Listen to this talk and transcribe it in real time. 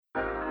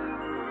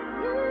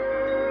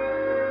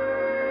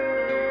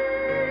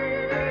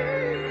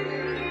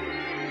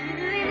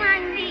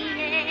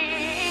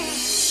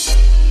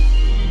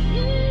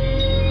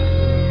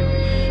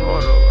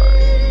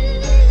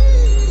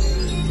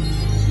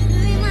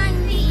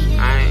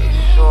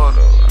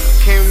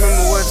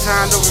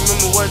time, don't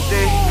remember what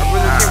day. I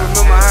really can't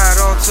remember how it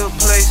all took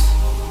place.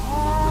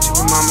 But you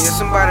remind me of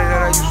somebody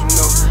that I used to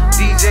know.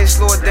 DJ,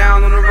 slow it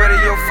down on the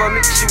radio for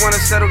me, 'cause she wanna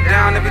settle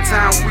down every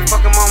time we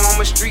fucking mama.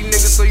 I'm a street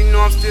nigga, so you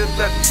know I'm still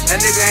duckin'. That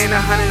nigga ain't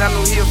 100, I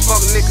know he a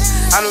fuck nigga.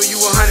 I know you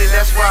 100,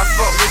 that's why I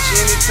fuck with you.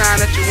 Anytime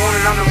that you want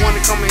it, I'm the one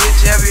to come and hit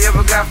you. Have you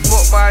ever got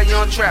fucked by a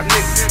young trap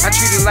nigga? I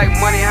treat it like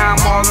money, how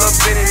I'm all up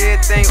in it,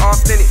 everything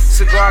authentic.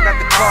 Cigar, got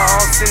the car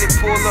all sent it,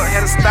 pull up,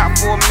 had to stop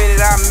for a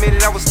minute. I admit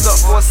it, I was stuck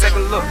for a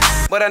second look,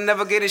 but I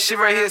never get this shit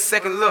right here,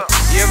 second look.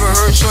 You ever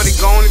heard shorty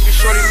gone if you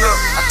shorty look?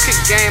 I kick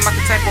game, I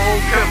can type a whole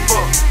pimp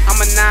book.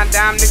 I'm a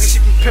 9-dime nigga, she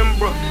from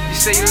Pembroke. You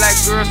say you like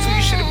girls too,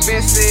 you should've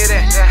been said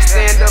that.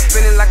 Stand up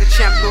in it like a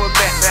champ, throw it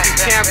back. You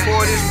can't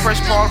afford this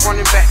fresh Paul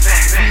running back.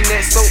 Feeding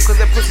that soap, 'cause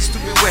that pussy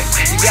stupid wet.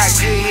 You got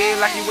good head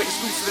like you went to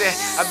school for that.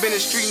 I been a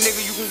street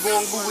nigga, you can go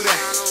and Google that.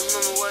 I don't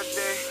remember what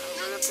day,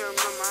 I really can't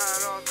remember how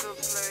it all took.